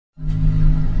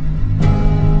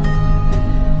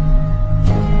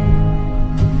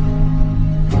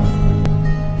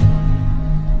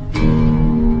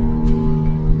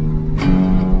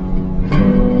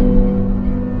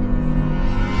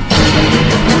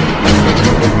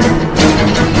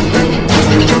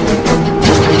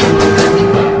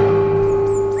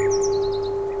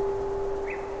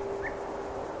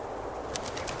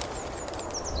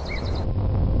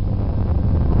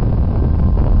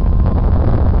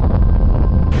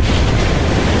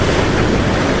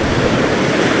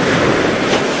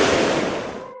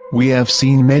We have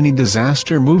seen many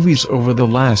disaster movies over the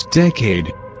last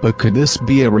decade, but could this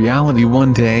be a reality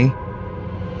one day?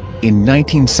 In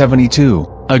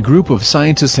 1972, a group of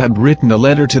scientists had written a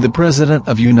letter to the President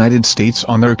of the United States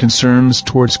on their concerns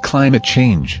towards climate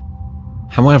change.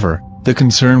 However, the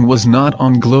concern was not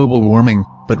on global warming,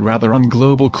 but rather on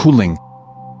global cooling.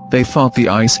 They thought the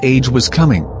ice age was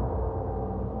coming.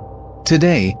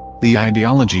 Today, the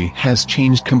ideology has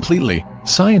changed completely.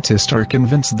 Scientists are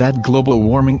convinced that global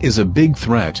warming is a big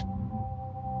threat.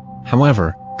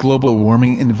 However, global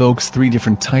warming invokes three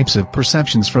different types of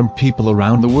perceptions from people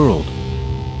around the world.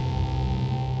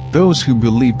 Those who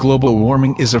believe global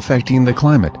warming is affecting the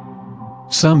climate.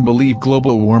 Some believe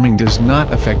global warming does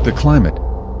not affect the climate.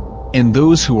 And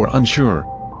those who are unsure.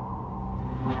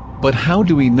 But how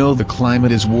do we know the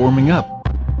climate is warming up?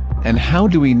 And how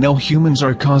do we know humans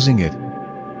are causing it?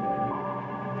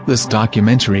 This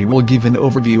documentary will give an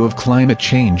overview of climate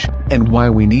change, and why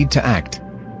we need to act.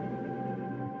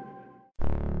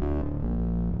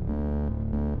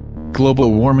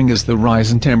 Global warming is the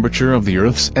rise in temperature of the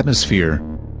Earth's atmosphere.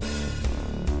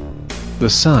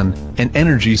 The sun, an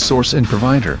energy source and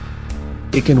provider.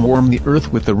 It can warm the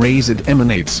Earth with the rays it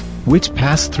emanates, which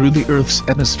pass through the Earth's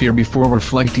atmosphere before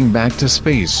reflecting back to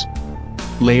space.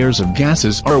 Layers of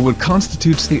gases are what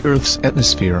constitutes the Earth's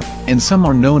atmosphere, and some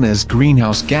are known as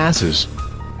greenhouse gases.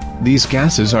 These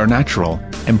gases are natural,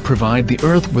 and provide the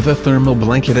Earth with a thermal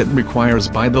blanket it requires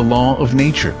by the law of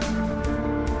nature.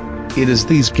 It is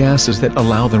these gases that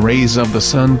allow the rays of the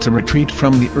sun to retreat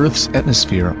from the Earth's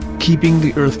atmosphere, keeping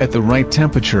the Earth at the right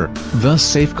temperature, thus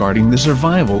safeguarding the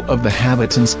survival of the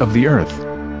inhabitants of the Earth.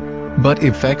 But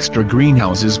if extra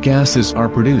greenhouse gases are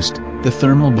produced, the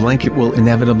thermal blanket will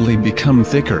inevitably become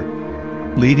thicker,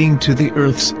 leading to the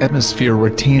Earth's atmosphere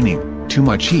retaining too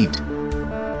much heat.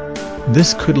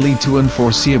 This could lead to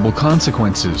unforeseeable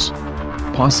consequences.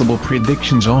 Possible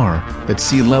predictions are that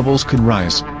sea levels could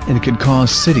rise, and could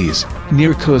cause cities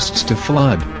near coasts to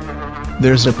flood.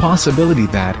 There's a possibility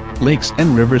that lakes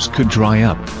and rivers could dry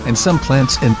up, and some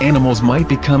plants and animals might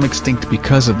become extinct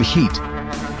because of the heat.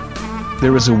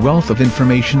 There is a wealth of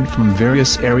information from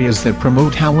various areas that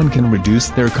promote how one can reduce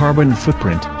their carbon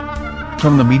footprint.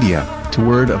 From the media, to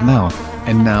word of mouth,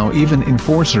 and now even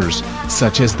enforcers,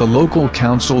 such as the local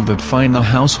council that fine a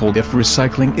household if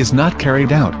recycling is not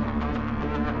carried out.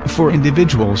 For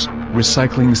individuals,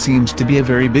 recycling seems to be a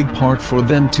very big part for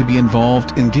them to be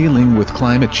involved in dealing with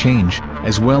climate change,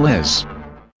 as well as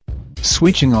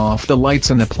switching off the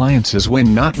lights and appliances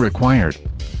when not required,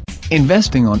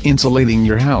 investing on insulating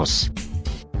your house,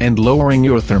 and lowering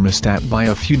your thermostat by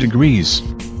a few degrees.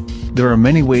 There are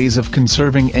many ways of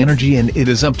conserving energy, and it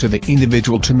is up to the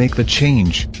individual to make the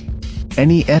change.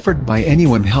 Any effort by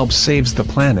anyone helps saves the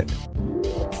planet.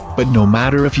 But no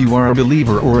matter if you are a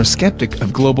believer or a skeptic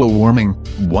of global warming,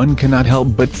 one cannot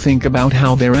help but think about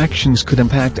how their actions could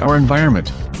impact our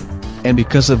environment. And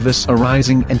because of this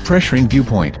arising and pressuring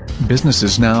viewpoint,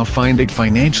 businesses now find it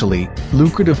financially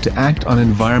lucrative to act on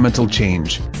environmental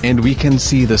change, and we can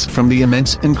see this from the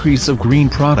immense increase of green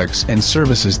products and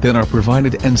services that are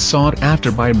provided and sought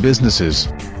after by businesses.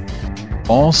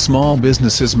 All small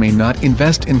businesses may not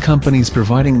invest in companies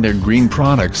providing their green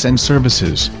products and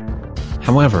services.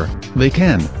 However, they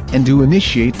can, and do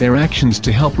initiate their actions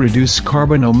to help reduce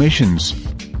carbon emissions.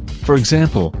 For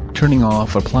example, turning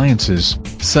off appliances,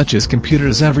 such as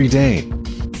computers every day.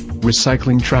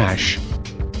 Recycling trash.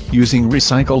 Using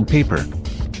recycled paper.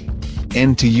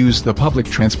 And to use the public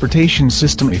transportation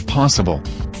system if possible.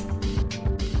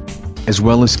 As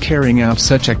well as carrying out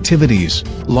such activities,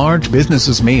 large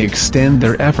businesses may extend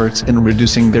their efforts in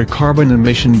reducing their carbon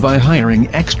emission by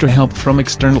hiring extra help from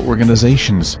external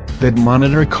organizations that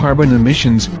monitor carbon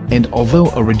emissions, and although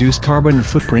a reduced carbon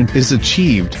footprint is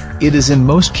achieved, it is in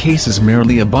most cases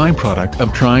merely a byproduct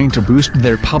of trying to boost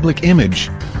their public image.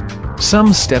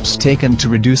 Some steps taken to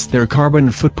reduce their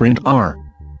carbon footprint are: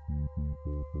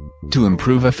 to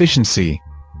improve efficiency,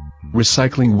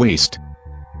 recycling waste,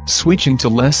 switching to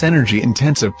less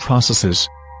energy-intensive processes,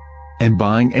 and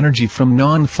buying energy from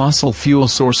non-fossil fuel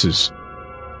sources.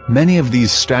 Many of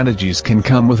these strategies can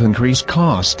come with increased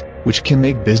cost, which can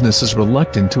make businesses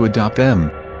reluctant to adopt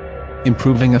them.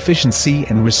 Improving efficiency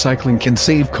and recycling can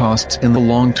save costs in the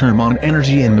long term on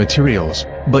energy and materials,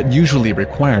 but usually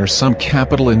requires some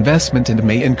capital investment and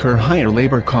may incur higher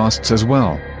labor costs as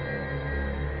well.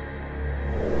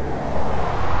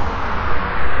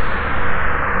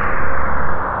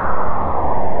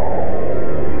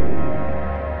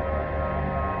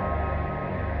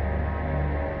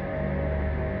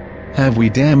 Have we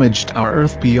damaged our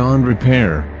Earth beyond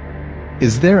repair?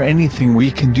 Is there anything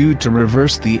we can do to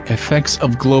reverse the effects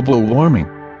of global warming?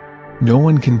 No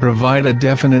one can provide a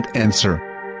definite answer.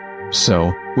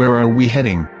 So, where are we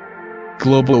heading?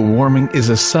 Global warming is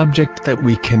a subject that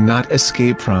we cannot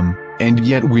escape from, and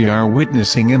yet we are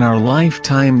witnessing in our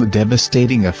lifetime the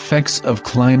devastating effects of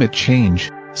climate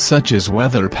change, such as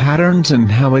weather patterns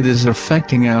and how it is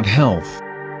affecting our health.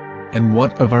 And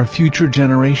what of our future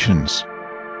generations?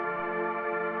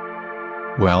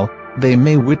 Well, they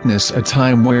may witness a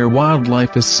time where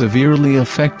wildlife is severely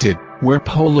affected, where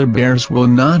polar bears will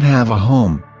not have a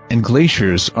home, and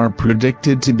glaciers are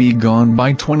predicted to be gone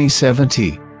by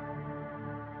 2070.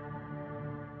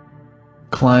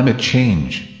 Climate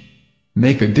change.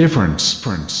 Make a difference.